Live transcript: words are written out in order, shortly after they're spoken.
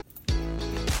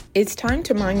It's time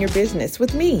to mind your business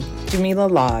with me, Jamillah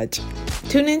Lodge.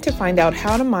 Tune in to find out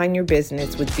how to mind your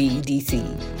business with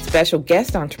BEDC, special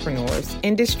guest entrepreneurs,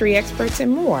 industry experts,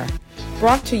 and more.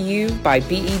 Brought to you by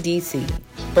BEDC.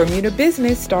 Bermuda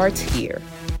Business starts here.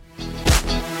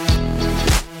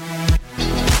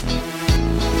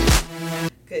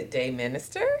 Good day,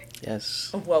 Minister.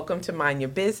 Yes. Welcome to Mind Your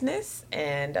Business.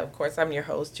 And of course, I'm your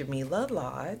host, Jamillah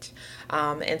Lodge.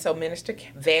 And so Minister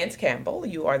Vance Campbell,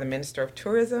 you are the Minister of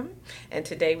Tourism. And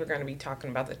today we're going to be talking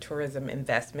about the Tourism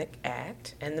Investment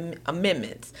Act and the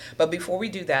amendments. But before we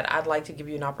do that, I'd like to give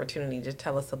you an opportunity to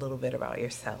tell us a little bit about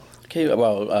yourself. Okay,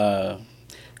 well,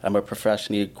 I'm a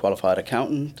professionally qualified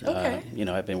accountant. Okay.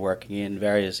 I've been working in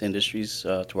various industries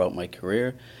throughout my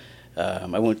career.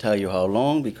 I won't tell you how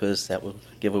long because that will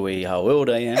give away how old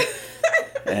I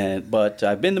am. But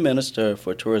I've been the Minister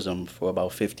for Tourism for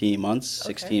about 15 months,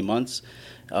 16 months,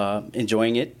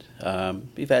 enjoying it.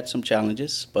 We've had some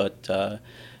challenges, but,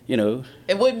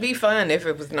 It wouldn't be fun if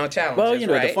it was no challenges,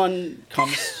 well, right? the fun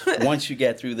comes once you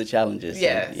get through the challenges.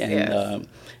 Yes,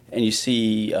 and you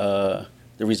see the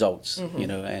results,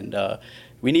 and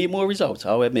we need more results,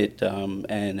 I'll admit,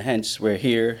 and hence we're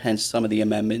here, hence some of the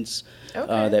amendments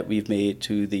that we've made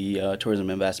to the Tourism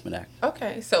Investment Act.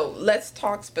 Okay, so let's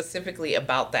talk specifically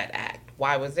about that act.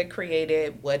 Why was it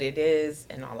created, what it is,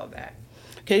 and all of that?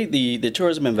 Okay, the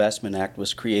Tourism Investment Act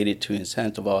was created to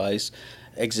incentivize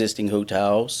existing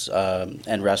hotels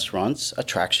and restaurants,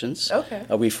 attractions. Okay.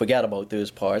 We forget about those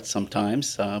parts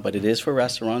sometimes, but it is for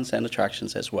restaurants and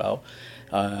attractions as well.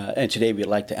 And today we'd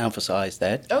like to emphasize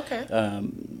that. Okay.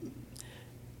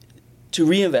 To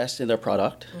reinvest in their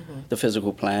product, the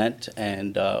physical plant,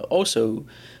 and also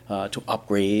to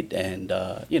upgrade and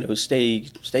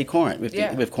stay current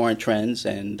with current trends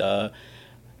and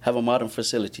have a modern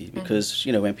facility. Because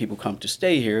when people come to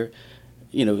stay here,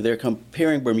 they're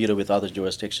comparing Bermuda with other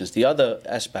jurisdictions. The other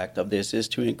aspect of this is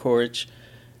to encourage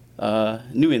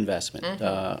new investment,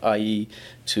 i.e.,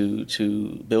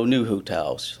 to build new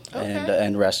hotels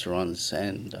and restaurants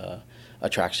and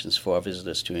attractions for our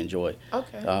visitors to enjoy.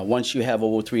 Okay. Once you have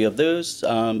all three of those,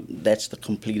 that's the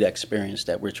complete experience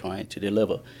that we're trying to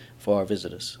deliver for our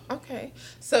visitors. Okay.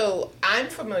 So I'm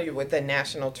familiar with the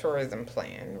National Tourism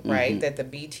Plan, right, that the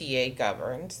BTA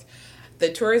governs.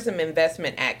 The Tourism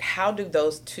Investment Act, how do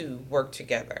those two work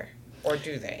together, or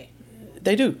do they?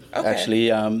 They do, Okay.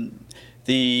 actually.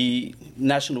 The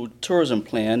National Tourism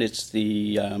Plan, it's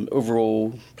the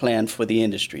overall plan for the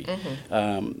industry.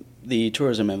 The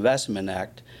Tourism Investment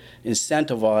Act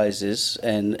incentivizes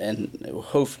and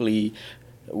hopefully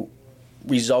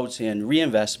results in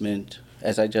reinvestment,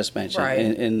 as I just mentioned, Right.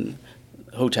 in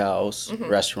hotels,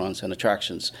 restaurants, and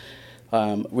attractions.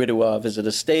 Where do our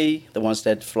visitors stay? The ones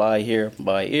that fly here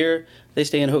by air, they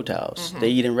stay in hotels. They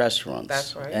eat in restaurants.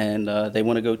 That's right. And they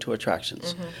want to go to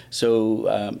attractions.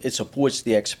 So it supports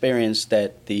the experience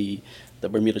that the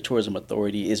Bermuda Tourism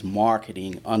Authority is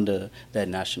marketing under that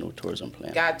National Tourism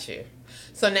Plan. Got you.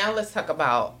 So now let's talk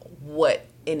about what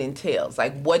it entails.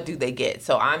 Like, what do they get?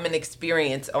 So I'm an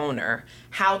experienced owner.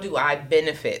 How do I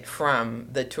benefit from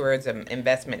the Tourism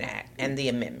Investment Act and the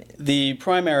amendment? The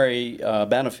primary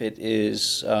benefit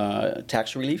is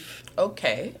tax relief.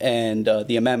 Okay. And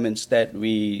the amendments that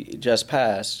we just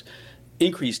passed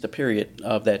increase the period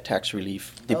of that tax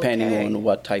relief depending on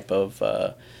what type of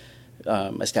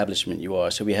establishment you are.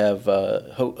 So we have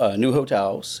new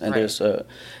hotels, and there's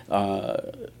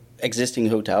existing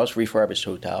hotels, refurbished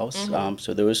hotels.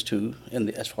 So those two,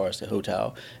 as far as the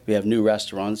hotel. We have new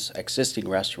restaurants, existing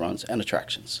restaurants, and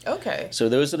attractions. Okay. So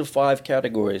those are the 5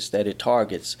 categories that it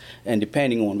targets. And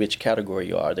depending on which category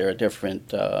you are, there are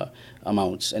different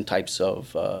amounts and types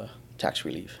of tax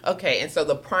relief. Okay, and so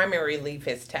the primary relief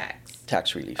is tax.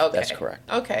 Tax relief, Okay. that's correct.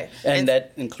 Okay. And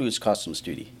that includes customs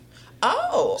duty.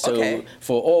 Oh, okay. So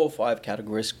for all 5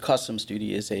 categories, customs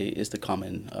duty is the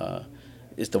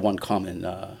one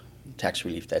common tax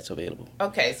relief that's available.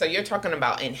 Okay, so you're talking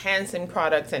about enhancing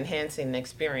products, enhancing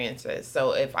experiences.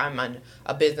 So if I'm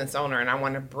a business owner and I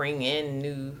want to bring in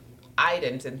new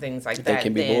items and things like that, they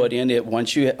can be brought in.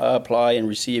 Once you apply and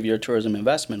receive your tourism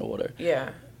investment order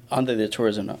under the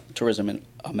Tourism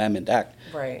Amendment Act,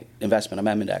 right, Investment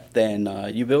Amendment Act, then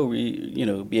you will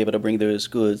be able to bring those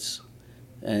goods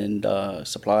and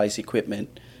supplies,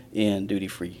 equipment in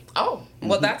duty-free. Oh,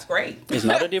 well, that's great. It's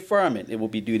not a deferment. It will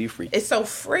be duty-free. It's so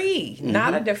free,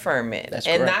 not a deferment. That's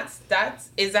and correct.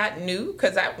 Is that new?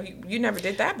 Because you never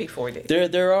did that before, did you?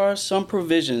 There are some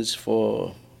provisions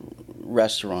for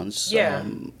restaurants,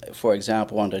 for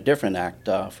example, under a different act,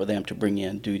 for them to bring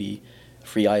in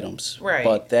duty-free items. Right.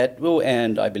 But that will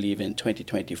end, I believe, in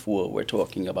 2024. We're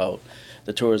talking about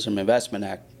the Tourism Investment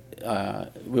Act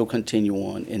will continue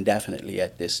on indefinitely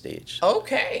at this stage.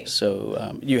 Okay.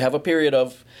 So you have a period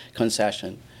of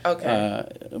concession. Okay.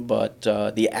 But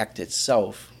the act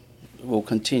itself will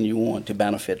continue on to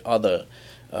benefit other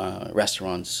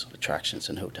restaurants, attractions,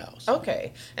 and hotels.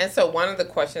 Okay. And so one of the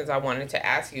questions I wanted to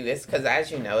ask you is because, as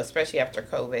you know, especially after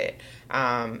COVID,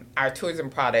 our tourism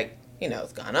product,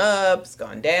 it's gone up, it's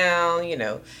gone down,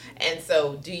 And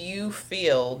so do you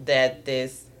feel that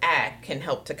this act can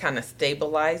help to kind of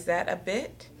stabilize that a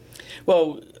bit?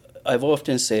 Well, I've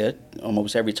often said,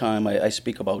 almost every time I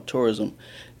speak about tourism,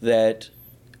 that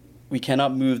we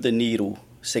cannot move the needle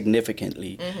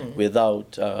significantly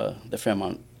without the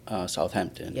Fairmont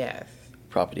Southampton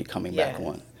property coming back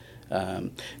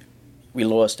on. We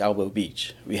lost Elbow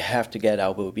Beach. We have to get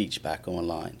Elbow Beach back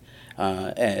online.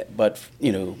 But,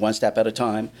 one step at a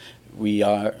time. We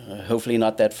are hopefully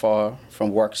not that far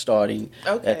from work starting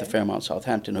at the Fairmont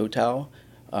Southampton Hotel.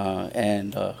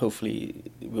 And hopefully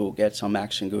we'll get some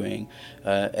action going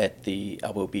at the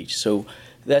Elbow Beach. So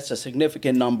that's a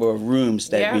significant number of rooms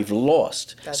that we've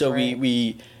lost. That's so right.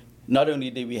 we not only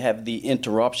did we have the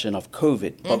interruption of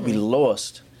COVID, but we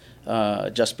lost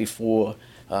just before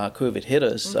COVID hit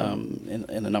us in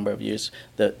a number of years,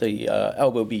 the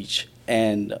Elbow Beach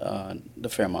and the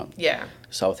Fairmont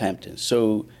Southampton.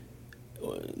 So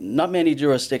not many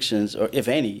jurisdictions, or if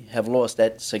any, have lost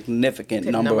that significant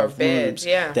number of rooms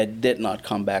that did not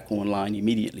come back online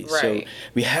immediately. Right. So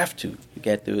we have to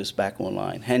get those back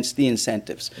online. Hence the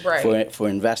incentives for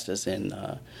investors in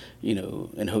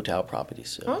in hotel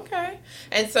properties. So. Okay.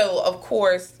 And so, of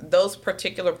course, those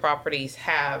particular properties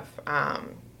have,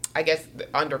 I guess,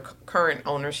 under current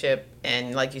ownership,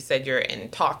 and like you said, you're in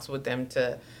talks with them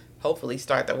to hopefully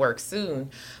start the work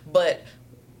soon. But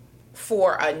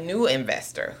for a new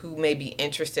investor who may be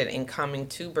interested in coming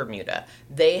to Bermuda,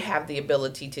 they have the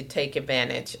ability to take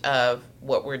advantage of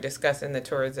what we're discussing, the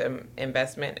Tourism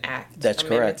Investment Act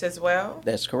amendments as well?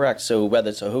 That's correct. So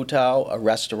whether it's a hotel, a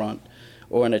restaurant,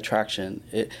 or an attraction,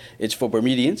 it's for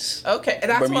Bermudians. Okay, and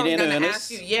that's Bermudian what I'm going to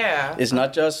ask you, It's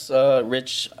not just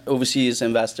rich overseas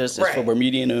investors. It's for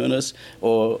Bermudian owners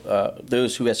or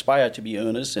those who aspire to be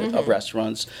owners of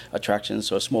restaurants, attractions,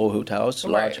 or small hotels,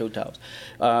 large hotels.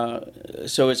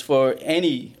 So it's for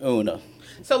any owner.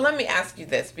 So let me ask you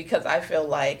this, because I feel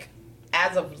like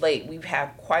as of late, we've had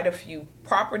quite a few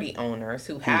property owners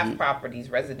who have properties,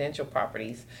 residential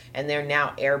properties, and they're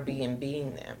now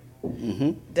Airbnb-ing them.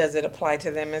 Does it apply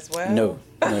to them as well? No.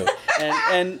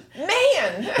 And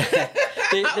man,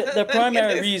 the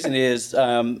primary reason is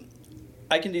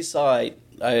I can decide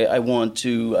I want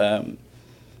to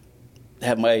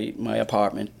have my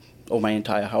apartment or my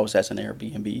entire house as an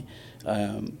Airbnb.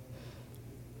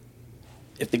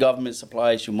 If the government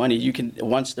supplies you money, you can,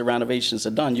 once the renovations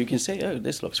are done, you can say, "Oh,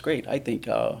 this looks great. I think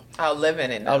I'll live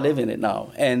in it now." I'll live in it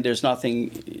now. And there's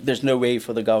no way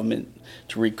for the government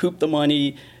to recoup the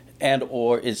money, and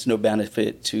or it's no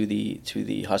benefit to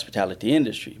the hospitality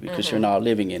industry because you're now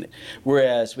living in it.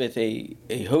 Whereas with a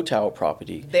hotel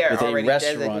property, they're with already a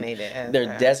restaurant,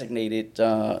 they're designated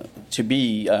to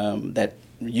be that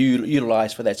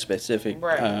utilized for that specific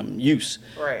use.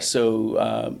 Right.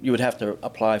 So you would have to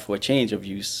apply for a change of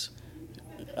use.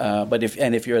 But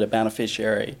if you're the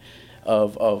beneficiary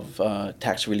of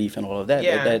tax relief and all of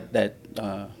that,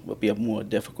 that would be a more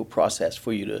difficult process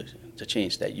for you to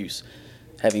change that use,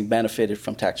 having benefited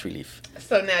from tax relief.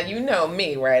 So now you know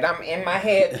me, right? I'm in my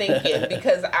head thinking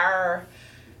because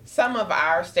some of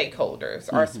our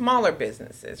stakeholders are smaller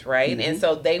businesses, right? And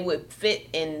so they would fit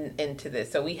into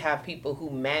this. So we have people who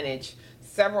manage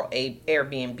several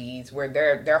Airbnbs where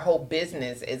their whole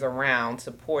business is around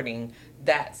supporting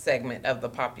that segment of the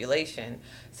population.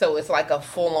 So it's like a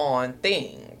full-on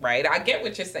thing, right? I get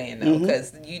what you're saying, though,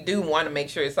 because you do want to make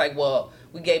sure it's like, well,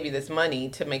 we gave you this money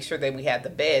to make sure that we had the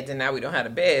beds, and now we don't have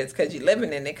the beds because you're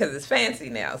living in it because it's fancy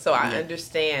now. So I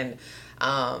understand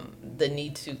the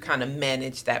need to kind of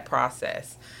manage that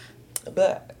process.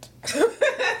 But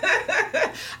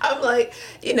I'm like,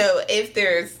 if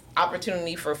there's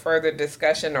opportunity for further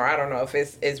discussion, or I don't know if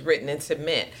it's written in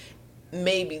cement,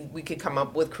 maybe we could come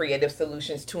up with creative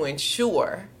solutions to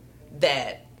ensure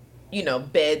that,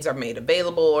 beds are made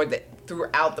available, or that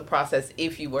throughout the process,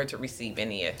 if you were to receive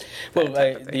any of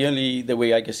the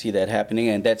way I can see that happening,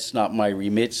 and that's not my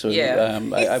remit, so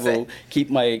I will keep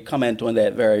my comment on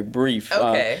that very brief.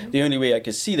 Okay. The only way I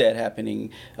could see that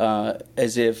happening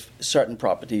as if certain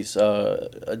properties are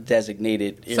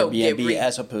designated Airbnb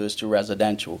as opposed to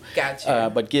residential.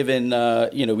 Gotcha. But given,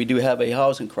 we do have a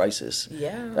housing crisis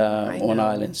on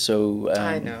island, so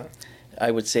I know. I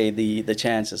would say the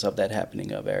chances of that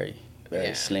happening are very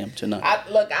very slim to none.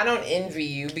 I don't envy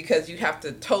you because you have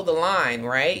to toe the line,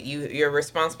 right? You're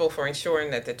responsible for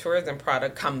ensuring that the tourism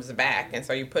product comes back, and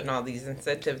so you're putting all these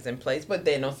incentives in place. But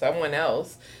then, someone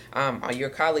else, your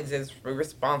colleagues, is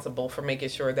responsible for making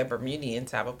sure that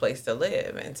Bermudians have a place to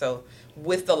live. And so,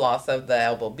 with the loss of the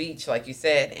Elbow Beach, like you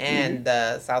said, and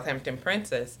the Southampton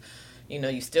Princess,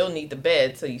 you still need the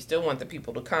bed, so you still want the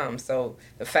people to come. So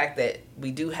the fact that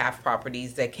we do have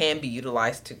properties that can be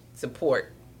utilized to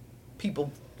support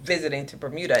people visiting to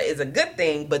Bermuda is a good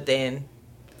thing, but then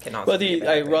can also be a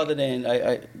bad thing. Rather than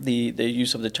the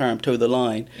use of the term toe the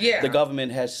line, the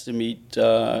government has to meet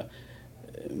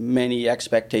many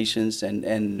expectations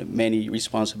and many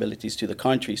responsibilities to the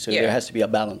country, so there has to be a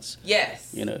balance.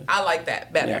 Yes, I like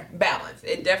that better. Yeah. Balance.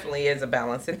 It definitely is a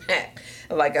balance in that.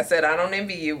 Like I said, I don't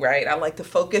envy you, right? I like to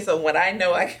focus on what I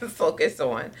know I can focus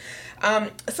on.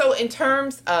 So in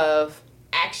terms of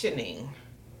actioning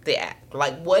the act,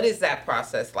 like, what is that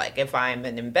process like? If I'm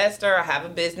an investor, I have a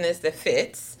business that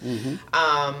fits,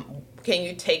 can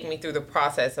you take me through the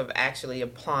process of actually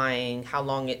applying, how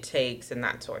long it takes, and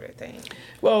that sort of thing?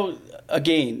 Well,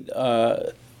 again,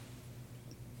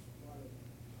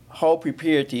 how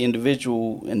prepared the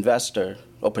individual investor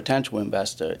or potential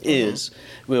investor is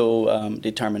will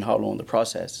determine how long the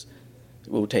process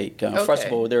will take. First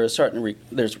of all, there are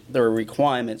there are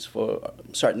requirements for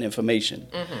certain information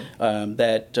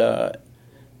that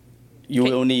you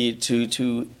will need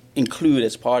to include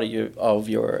as part of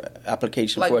your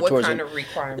application for a tourism. Like what kind of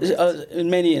requirements? In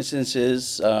many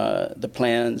instances, the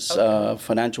plans,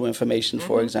 financial information,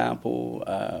 for example.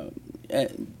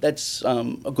 That's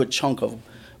a good chunk of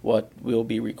what will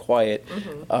be required.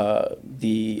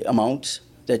 The amount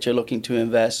that you're looking to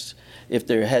invest. If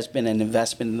there has been an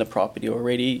investment in the property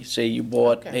already, say you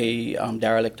bought a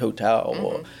derelict hotel,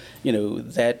 or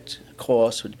that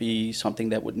cost would be something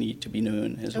that would need to be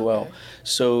known as well.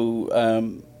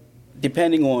 So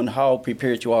depending on how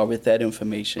prepared you are with that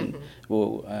information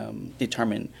will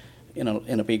determine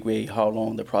in a big way how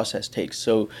long the process takes.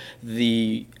 So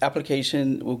the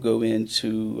application will go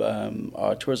into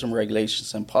our Tourism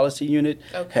Regulations and Policy Unit,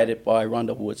 headed by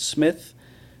Rhonda Wood-Smith,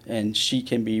 and she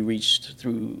can be reached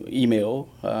through email,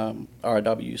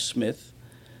 rwsmith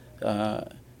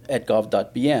at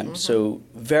gov.bm. So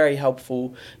very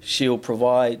helpful. She'll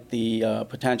provide the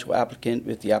potential applicant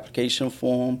with the application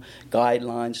form,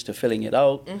 guidelines to filling it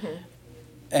out.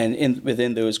 And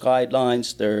within those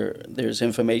guidelines, there's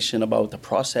information about the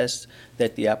process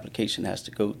that the application has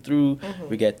to go through.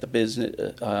 We get the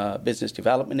business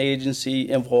development agency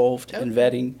involved in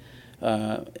vetting,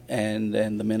 and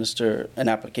then the minister. An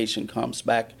application comes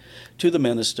back to the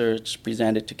minister, it's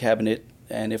presented to cabinet,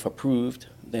 and if approved,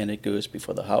 then it goes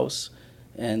before the House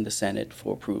and the Senate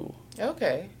for approval.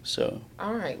 Okay. So.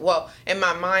 All right. Well, in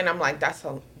my mind, I'm like,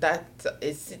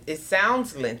 it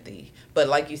sounds lengthy, but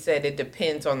like you said, it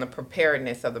depends on the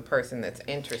preparedness of the person that's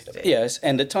interested. Yes,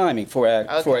 and the timing.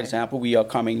 For example, we are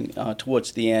coming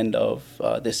towards the end of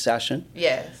this session.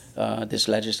 Yes. This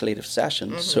legislative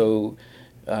session. So,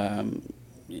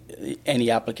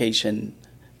 any application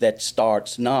that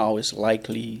starts now is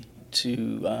likely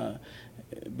to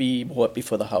be brought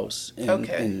before the House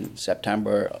in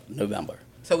September, November.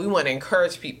 So we want to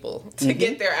encourage people to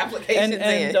get their applications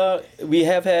in. And we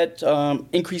have had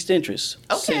increased interest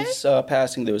since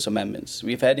passing those amendments.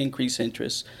 We've had increased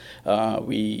interest.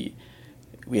 We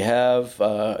have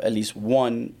at least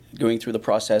one going through the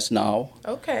process now.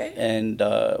 Okay. And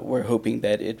we're hoping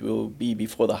that it will be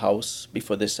before the House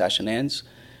before this session ends.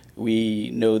 We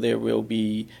know there will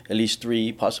be at least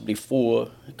 3, possibly 4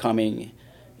 coming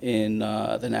in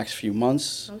the next few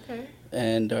months. Okay.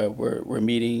 And we're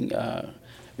meeting.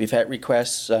 We've had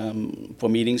requests for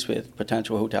meetings with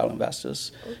potential hotel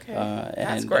investors. Okay,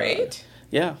 that's great.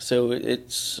 Yeah, so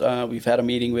it's we've had a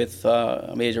meeting with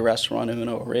a major restaurant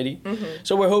owner already.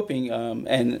 So we're hoping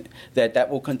and that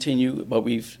will continue. But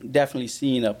we've definitely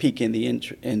seen a peak in the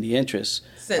interest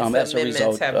as a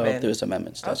result of those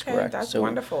amendments. That's correct. That's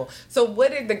wonderful. So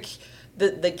what are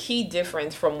the key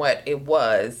difference from what it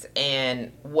was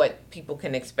and what people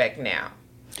can expect now?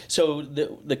 So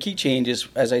the key changes,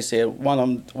 as I said,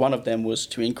 one of them was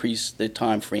to increase the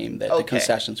time frame that the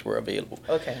concessions were available.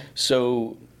 Okay.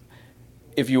 So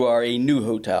if you are a new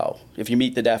hotel, if you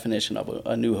meet the definition of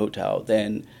a new hotel,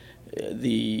 then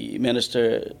the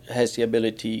minister has the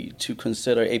ability to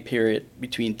consider a period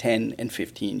between 10 and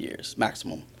 15 years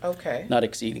maximum. Okay. Not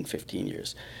exceeding 15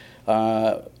 years.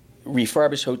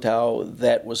 Refurbished hotel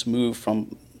that was moved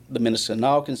from the minister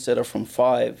now consider from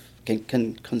 5.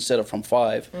 Can consider from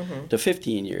 5 to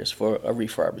 15 years for a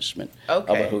refurbishment of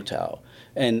a hotel.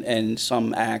 And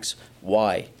some asks,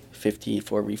 why $15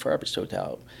 for a refurbished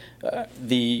hotel.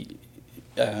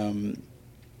 An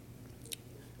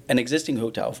existing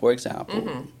hotel, for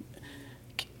example,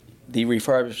 the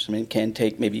refurbishment can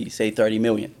take maybe, say, $30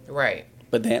 million. Right.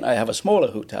 But then I have a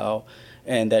smaller hotel,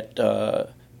 and that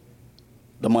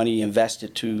the money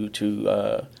invested in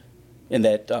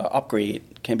that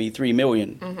upgrade can be $3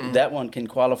 million. That one can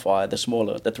qualify, the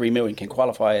 $3 million can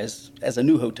qualify as a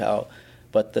new hotel,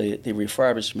 but the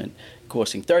refurbishment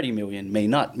costing $30 million may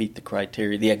not meet the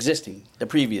criteria, the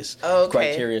previous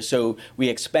criteria. So we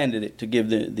expanded it to give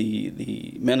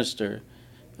the minister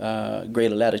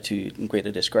greater latitude and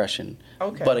greater discretion.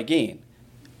 Okay. But again,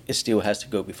 it still has to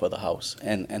go before the House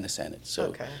and the Senate.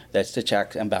 So that's the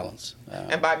check and balance.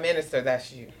 And by minister,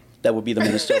 that's you. That would be the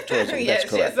Minister of Tourism. Yes,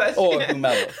 that's correct. yes, or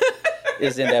whomever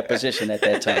is in that position at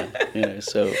that time.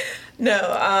 So.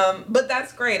 No, but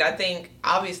that's great. I think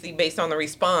obviously based on the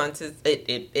response,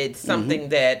 it's something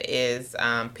that is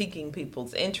piquing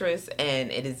people's interest,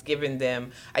 and it is giving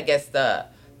them, I guess, the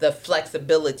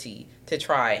flexibility to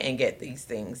try and get these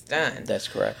things done. That's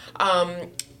correct.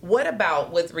 What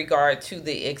about with regard to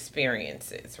the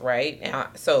experiences, right?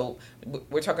 So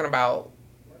we're talking about,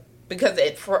 because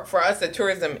for us, the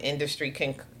tourism industry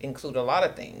can include a lot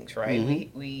of things,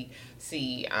 right? We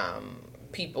see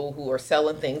people who are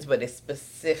selling things, but it's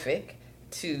specific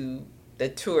to the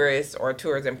tourist or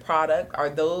tourism product. Are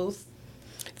those...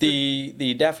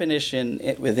 The definition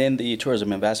within the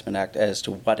Tourism Investment Act as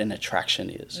to what an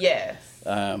attraction is. Yes.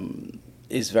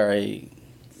 Is very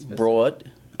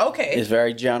broad. Okay. It's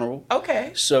very general.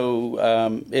 Okay.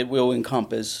 So it will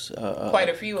encompass quite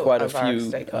a few of our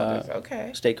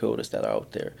stakeholders. Stakeholders that are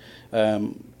out there.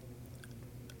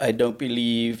 I don't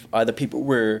believe either people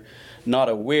were not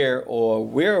aware or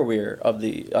were aware of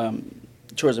the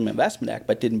Tourism Investment Act,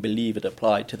 but didn't believe it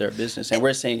applied to their business. And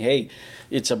we're saying, hey,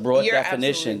 it's a broad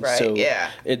definition, right. so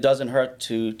it doesn't hurt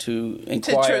to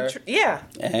inquire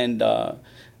and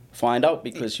find out,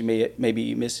 because you may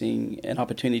be missing an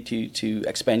opportunity to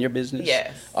expand your business,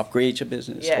 upgrade your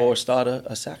business, or start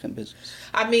a second business.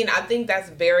 I mean, I think that's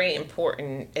very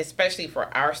important, especially for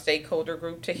our stakeholder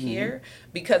group to hear,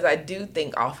 because I do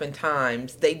think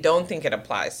oftentimes they don't think it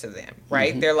applies to them,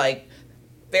 right? They're like,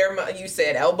 you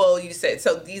said elbow,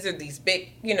 so these are these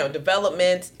big,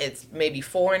 developments. It's maybe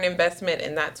foreign investment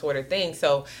and that sort of thing.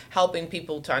 So helping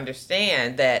people to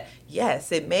understand that, yes,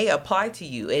 it may apply to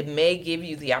you. It may give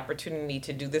you the opportunity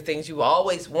to do the things you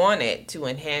always wanted to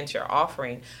enhance your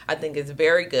offering, I think is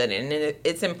very good. And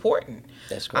it's important.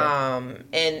 That's correct.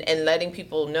 And letting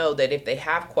people know that if they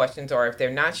have questions or if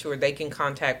they're not sure, they can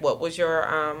contact, what was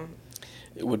your...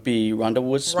 It would be Rhonda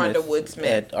Wood Smith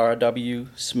at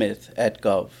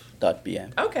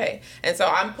rwsmith@gov.bn. Okay. And so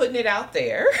I'm putting it out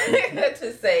there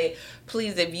to say,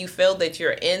 please, if you feel that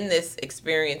you're in this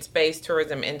experience space,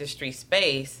 tourism industry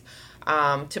space,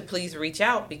 to please reach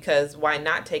out, because why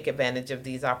not take advantage of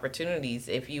these opportunities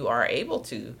if you are able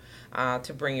to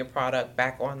bring your product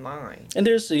back online. And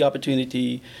there's the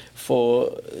opportunity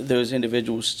for those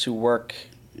individuals to work,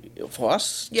 for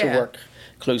us to work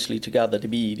closely together, the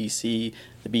BEDC,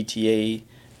 the BTA,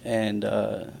 and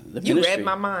the ministry. You read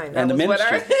my mind. And the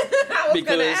ministry. I was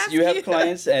because you have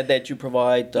clients that you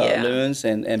provide loans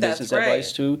and business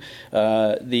advice to.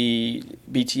 The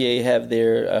BTA have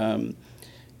their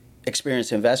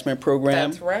experience investment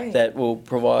program that will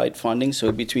provide funding.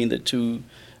 So between the two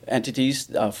entities,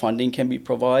 funding can be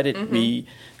provided. We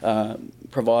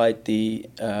provide the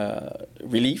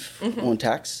relief on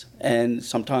tax, and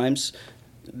sometimes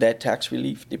that tax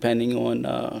relief, depending on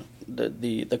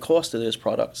the cost of those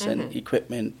products and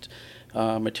equipment,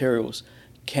 materials,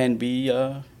 can be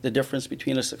the difference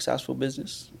between a successful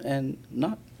business and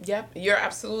not. Yeah, you're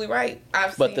absolutely right.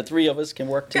 But the three of us can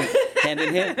work hand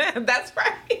in hand. That's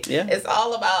right. Yeah. It's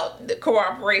all about the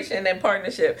cooperation and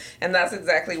partnership. And that's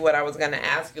exactly what I was going to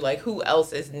ask you. Like, who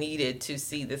else is needed to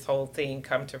see this whole thing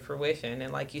come to fruition?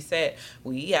 And like you said,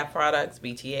 we have products.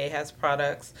 BTA has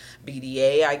products.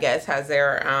 BDA, I guess, has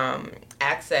their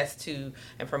access to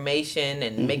information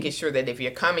and making sure that if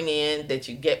you're coming in, that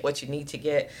you get what you need to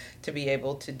get to be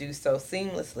able to do so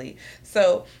seamlessly.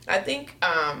 So I think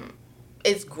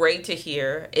it's great to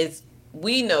hear.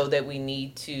 We know that we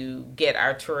need to get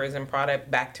our tourism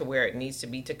product back to where it needs to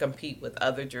be to compete with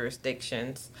other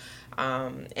jurisdictions.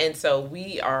 And so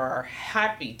we are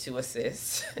happy to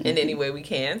assist in any way we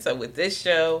can. So with this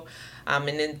show,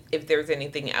 and then if there's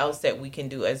anything else that we can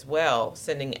do as well,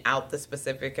 sending out the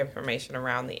specific information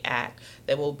around the act,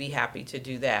 then we'll be happy to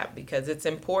do that, because it's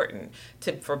important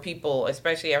for people,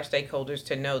 especially our stakeholders,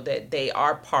 to know that they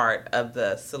are part of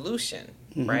the solution.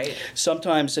 Right.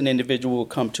 Sometimes an individual will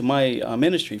come to my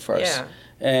ministry first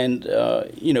And,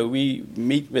 we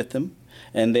meet with them,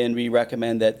 and then we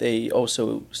recommend that they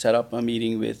also set up a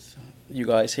meeting with you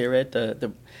guys here at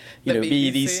the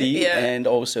BEDC and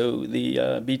also the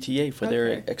BTA for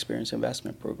their experience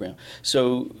investment program.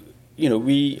 So,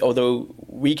 although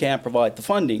we can't provide the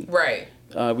funding, right.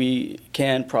 We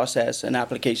can process an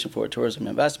application for a tourism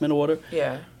investment order.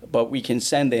 Yeah. But we can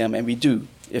send them, and we do,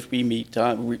 if we meet.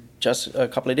 Just a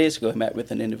couple of days ago, I met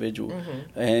with an individual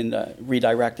and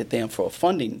redirected them for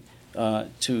funding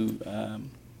to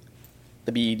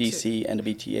the BEDC and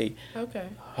the BTA. Okay.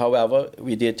 However,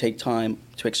 we did take time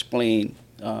to explain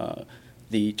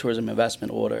the tourism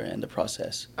investment order and the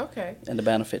process. Okay. And the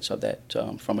benefits of that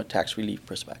from a tax relief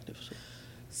perspective.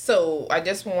 So I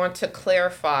just want to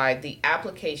clarify the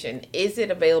application. Is it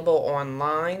available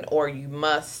online, or you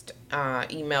must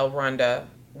email Rhonda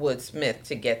Wood-Smith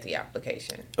to get the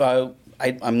application?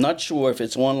 I'm not sure if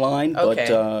it's online, but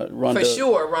Rhonda... For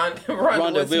sure,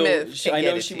 Rhonda Wood-Smith I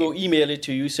know she will email it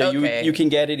to you, so you can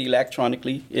get it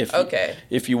electronically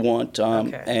if you want,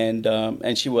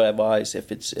 and she will advise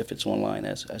if it's online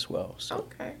as well. So.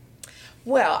 Okay.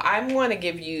 Well, I want to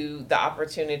give you the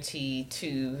opportunity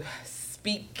to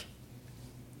speak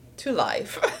to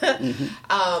life.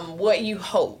 What you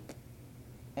hope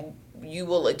you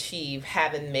will achieve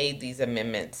having made these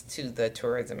amendments to the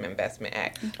Tourism Investment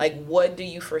Act. Like, what do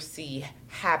you foresee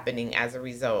happening as a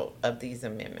result of these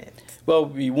amendments? Well,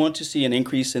 we want to see an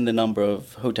increase in the number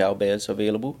of hotel beds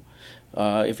available.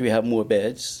 If we have more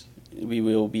beds, we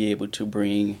will be able to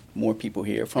bring more people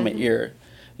here from an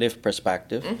airlift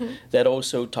perspective. That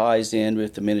also ties in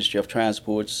with the Ministry of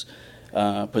Transport's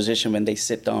position when they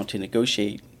sit down to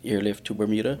negotiate airlift to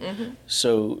Bermuda.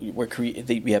 So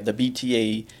we have the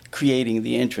BTA creating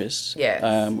the interests.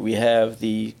 Yes. We have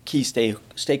the key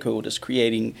stakeholders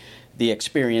creating the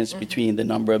experience between the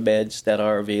number of beds that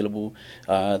are available,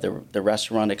 the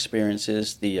restaurant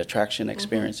experiences, the attraction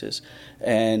experiences,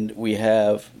 and we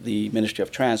have the Ministry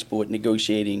of Transport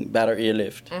negotiating better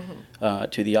airlift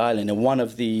to the island. And one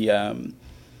of the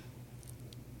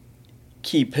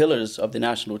key pillars of the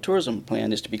National Tourism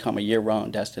Plan is to become a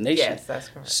year-round destination. Yes, that's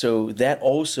correct. So that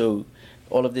also,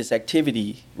 all of this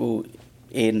activity will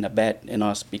aid and abet in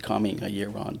us becoming a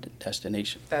year-round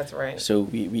destination. That's right. So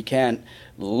we can't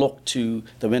look to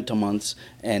the winter months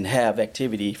and have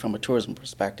activity from a tourism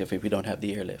perspective if we don't have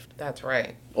the airlift. That's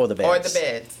right. Or the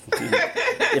beds.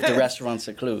 If the restaurants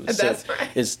are closed. That's right.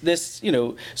 It's this,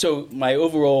 so my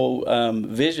overall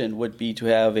vision would be to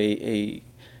have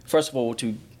first of all,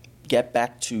 to get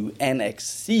back to and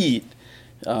exceed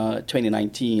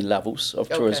 2019 levels of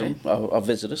tourism, of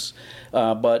visitors,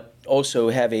 but also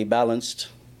have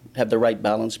the right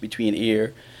balance between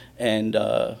air and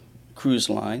cruise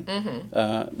line,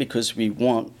 because we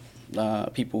want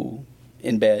people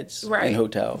in beds in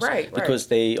hotels, because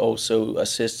they also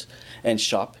assist and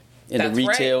shop in the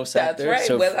retail sector. That's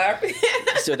right.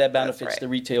 So that benefits the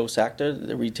retail sector,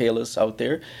 the retailers out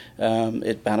there.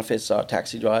 It benefits our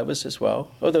taxi drivers as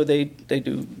well, although they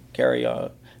do carry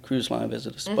our cruise line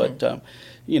visitors. But,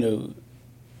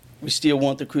 we still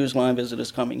want the cruise line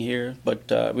visitors coming here,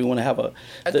 but we want to have a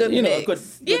good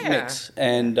mix.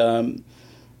 And,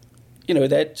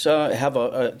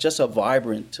 have just a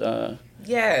vibrant and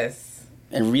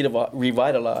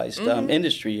revitalized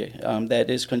industry that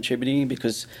is contributing,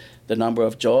 because the number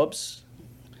of jobs,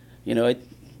 I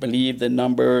believe the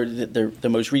number, the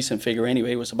most recent figure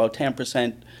anyway, was about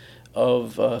 10%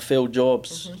 of filled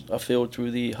jobs are filled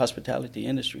through the hospitality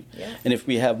industry. Yeah. And if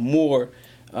we have more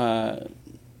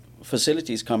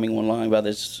facilities coming online, whether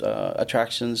it's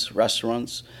attractions,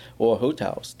 restaurants, or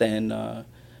hotels, then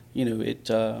it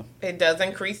does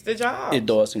increase the jobs. It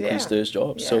does increase those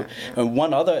jobs. And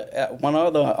one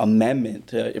other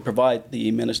amendment, it provides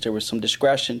the minister with some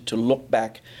discretion to look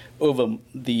back over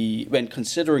when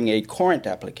considering a current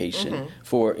application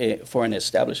for an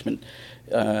establishment.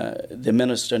 The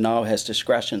minister now has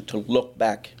discretion to look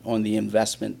back on the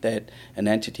investment that an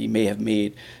entity may have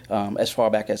made as far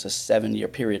back as a 7-year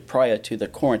period prior to the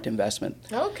current investment.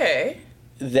 Okay.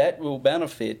 That will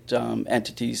benefit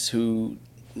entities who,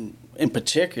 in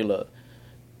particular,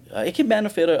 it can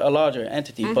benefit a larger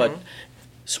entity, but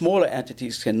smaller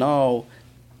entities can now,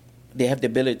 they have the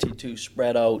ability to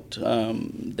spread out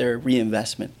their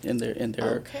reinvestment in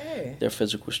their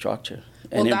physical structure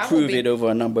and improve it over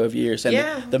a number of years.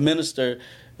 And the minister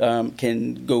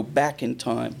can go back in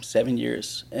time 7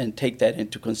 years and take that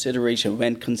into consideration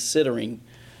when considering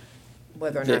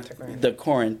whether or not to grant the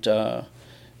current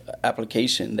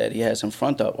application that he has in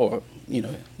front of, or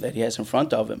that he has in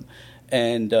front of him,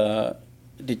 and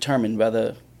determine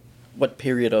what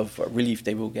period of relief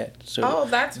they will get. So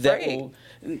that's great.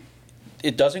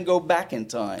 it doesn't go back in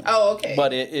time. Oh, okay.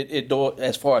 But it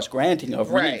as far as granting of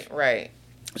relief. Right.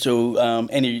 So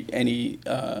any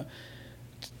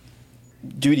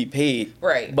duty paid.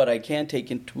 Right. But I can take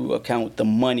into account the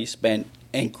money spent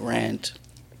and grant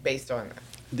based on that.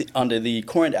 Under the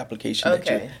current application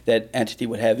Okay. that entity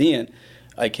would have in,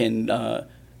 I can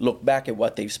look back at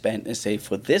what they've spent and say,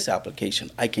 for this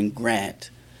application, I can grant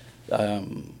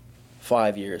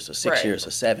 5 years or 6 Right. years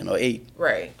or 7 or 8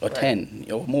 Right. or 10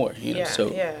 or more. You know, Yeah.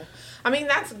 so Yeah. I mean,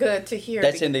 that's good to hear.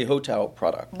 that's in the hotel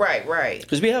product. Right.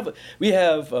 Because we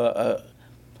have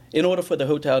in order for the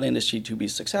hotel industry to be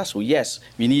successful, yes,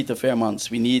 we need the Fairmonts,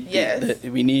 we need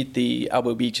we need the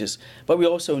Albo Beaches, but we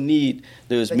also need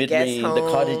those The mid-range, guest the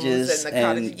homes cottages,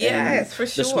 yes, for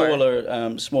sure. The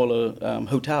smaller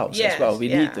hotels as well. We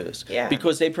need those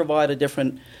because they provide a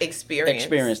different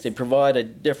experience. They provide a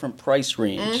different price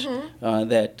range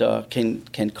that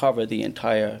can cover the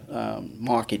entire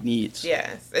market needs.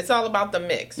 Yes, it's all about the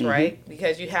mix, right?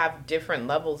 Because you have different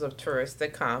levels of tourists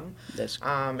that come,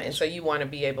 and so you want to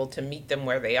be able to meet them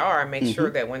where they are and make sure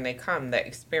that when they come, that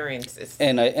experience is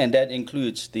and that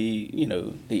includes the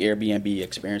Airbnb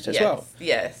experience as well.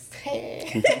 Yes.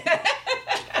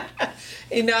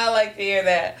 I like to hear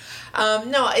that.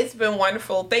 No, it's been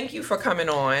wonderful. Thank you for coming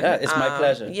on. It's my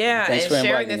pleasure. Yeah, Thanks and for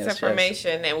sharing inviting this us,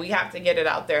 information, and we have to get it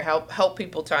out there. Help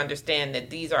people to understand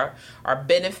that these are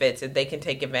benefits that they can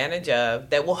take advantage of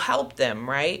that will help them,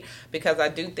 right? Because I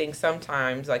do think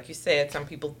sometimes, like you said, some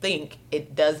people think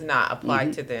it does not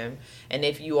apply to them, and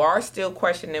if you are still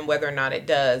questioning whether or not it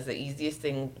does, the easiest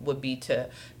thing would be to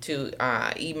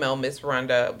email Miss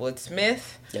Rhonda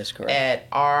Wood-Smith. That's correct.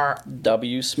 At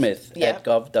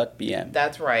wsmith@gov.bm.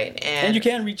 That's right. And you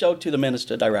can reach out to the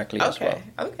minister directly as well.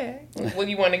 Okay. Well,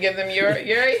 you want to give them your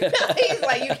email? He's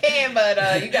like, you can,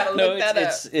 but you got to look that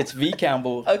up. It's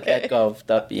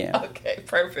vcampbell@gov.bm. Okay,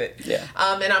 perfect. Yeah.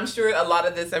 And I'm sure a lot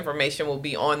of this information will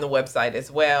be on the website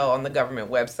as well, on the government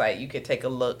website. You could take a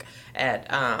look at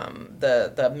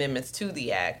the amendments to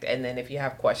the act, and then if you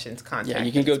have questions, contact. Yeah,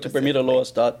 you can go to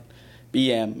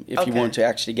bermudalaws.bm if you want to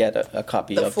actually get a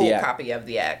copy of the act. The full copy of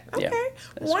the act. Okay,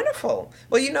 wonderful. Right.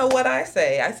 Well, you know what I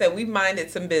say? I said we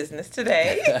minded some business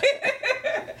today.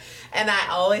 And I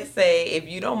always say, if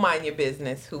you don't mind your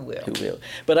business, who will? Who will?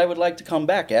 But I would like to come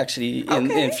back, actually,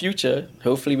 in future.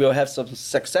 Hopefully we'll have some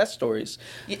success stories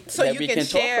so that you we can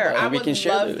share. talk about. I would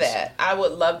love that. I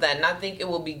would love that. And I think it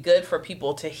will be good for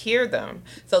people to hear them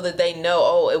so that they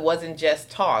know, it wasn't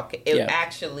just talk. It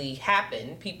actually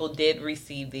happened. People did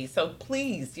receive these. So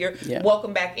please, you're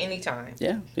welcome back anytime.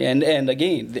 Yeah. And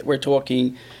again, we're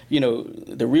talking,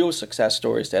 the real success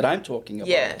stories that I'm talking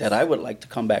about that I would like to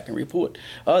come back and report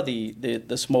are the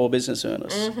small business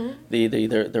owners,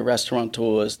 the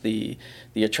restaurateurs, the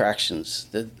attractions,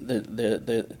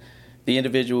 the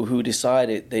individual who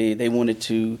decided they wanted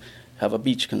to have a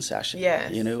beach concession,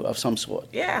 of some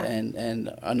sort, and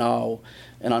are now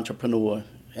an entrepreneur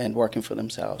and working for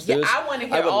themselves. Yeah, I want to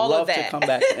hear all of that. I would love to come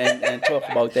back and talk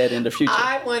about that in the future.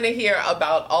 I want to hear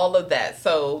about all of that.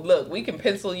 So, look, we can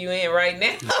pencil you in right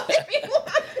now if you want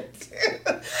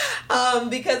to.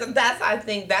 Because I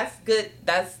think that's good.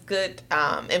 That's good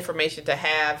information to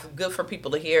have. Good for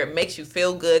people to hear. It makes you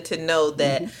feel good to know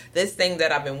that this thing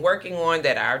that I've been working on,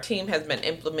 that our team has been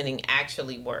implementing,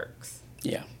 actually works.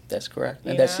 Yeah, that's correct.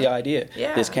 And that's the idea.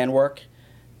 Yeah. This can work,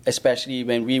 especially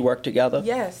when we work together.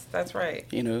 Yes, that's right.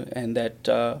 And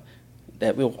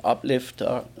that will uplift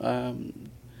our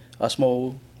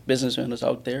small business owners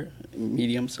out there,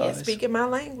 medium size. You're speaking my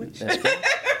language. That's good.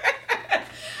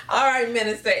 All right,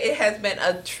 Minister. It has been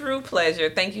a true pleasure.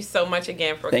 Thank you so much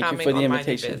again for coming you for the on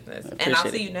invitation. Mind Your Business. And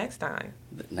I'll see you next time.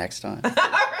 Next time. All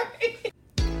right.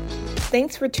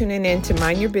 Thanks for tuning in to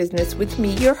Mind Your Business with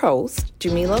me, your host,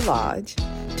 Jamillah Lodge.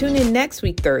 Tune in next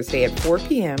week, Thursday at 4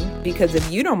 p.m. because if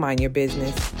you don't mind your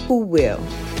business, who will?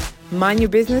 Mind Your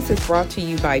Business is brought to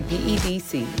you by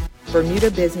BEDC. Bermuda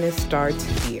Business starts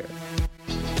here.